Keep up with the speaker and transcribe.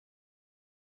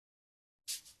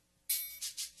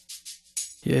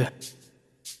Yeah.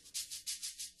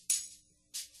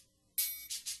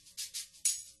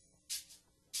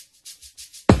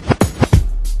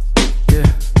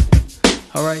 Yeah.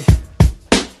 Alright.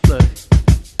 Look.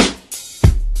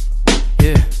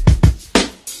 Yeah.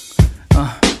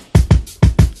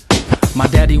 My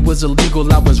daddy was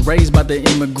illegal, I was raised by the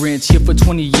immigrants. Here for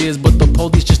 20 years, but the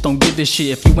police just don't give a shit.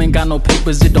 If you ain't got no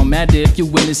papers, it don't matter if you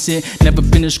innocent. Never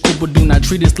finished school, but do not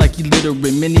treat us like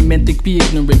illiterate. Many men think we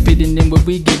ignorant, fitting in what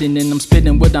we getting in. I'm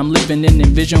spitting what I'm living in,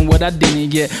 envision what I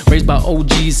didn't yet. Raised by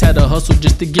OGs, had to hustle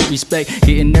just to get respect.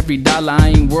 Getting every dollar, I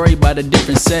ain't worried about a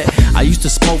different set. I used to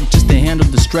smoke just to handle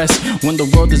the stress. When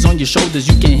the world is on your shoulders,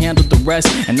 you can't handle the rest.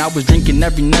 And I was drinking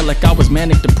every night like I was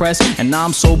manic depressed. And now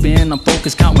I'm sober and I'm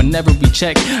focused, counting every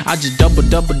check. I just double,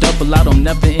 I don't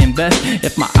never invest.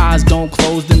 If my eyes don't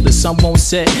close, then the sun won't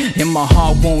set. And my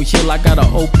heart won't heal, I got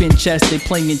an open chest. They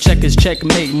playing checkers,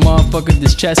 checkmate, motherfucker,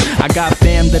 this chest. I got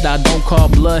fam that I don't call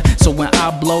blood, so when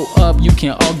I blow up, you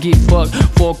can all get fucked.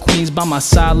 4 queens by my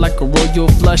side like a royal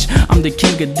flush. I'm the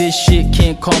king of this shit,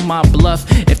 can't call my bluff.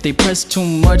 If they press too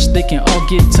much, they can all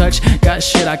get touched. Got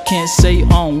shit I can't say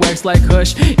on wax like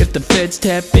hush. If the feds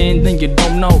tap in, then you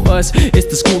don't know us. It's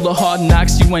the school of hard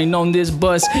knocks, you ain't on this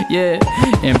bus, yeah.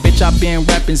 And bitch, I been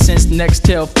rapping since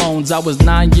Nextel phones. I was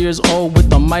 9 years old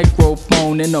with a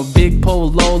microphone and a big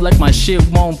polo, like my shit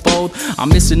won't fold. I'm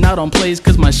missing out on plays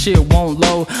cause my shit won't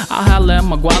load. I holla at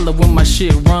my guala when my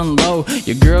shit run low.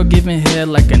 Your girl giving head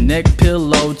like a neck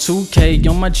pillow. 2K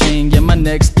on my chain, yeah, my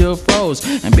neck still froze.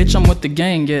 And bitch, I'm with the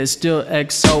gang, yeah, it's still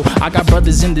XO. I got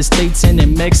brothers in the States and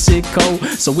in Mexico,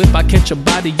 so if I catch a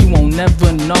body, you won't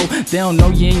never know. They don't know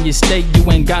you in your state, you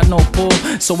ain't got no pull.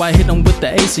 So I hit them with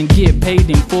the ace and get paid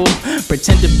in full.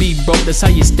 Pretend to be broke, that's how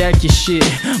you stack your shit.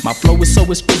 My flow is so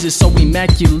exquisite, so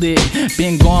immaculate.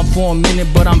 Been gone for a minute,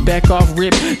 but I'm back off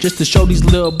rip. Just to show these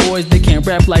little boys they can't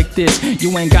rap like this.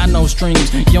 You ain't got no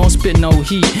strings, you don't spit no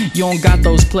heat. You don't got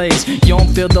those plays, you don't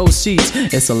fill those seats.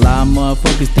 It's a lot of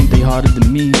motherfuckers think they harder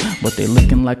than me, but they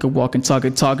looking like a walking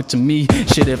target talking to me.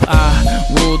 Shit, if I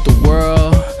ruled the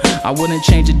world, I wouldn't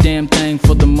change a damn thing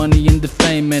for the money and the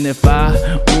fame. And if I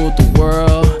ruled the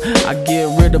world, I'd get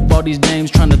rid of all these names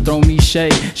trying to throw me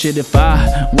shade. Shit, if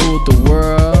I ruled the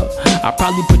world, I'd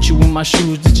probably put you in my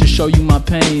shoes just to show you my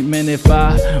pain. Man, if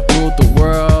I ruled the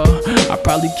world, I'd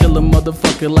probably kill a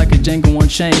motherfucker like a Django on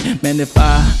chain. Man, if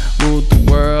I ruled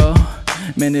the world,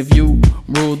 man, if you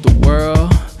ruled the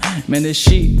world, man, if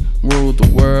she ruled the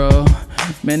world,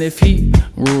 man, if he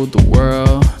ruled the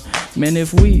world, man,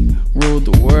 if we ruled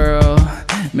the world,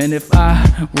 man, if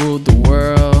I ruled the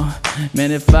world,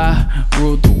 man, if I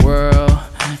ruled the world,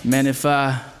 man, if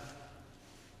I...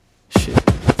 Shit.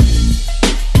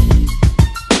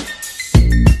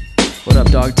 What up,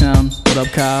 Dogtown? What up,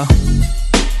 Kyle?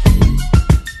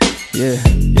 Yeah.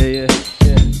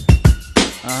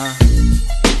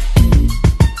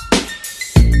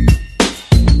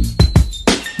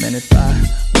 Man, if I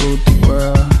ruled the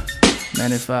world,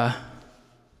 man, if I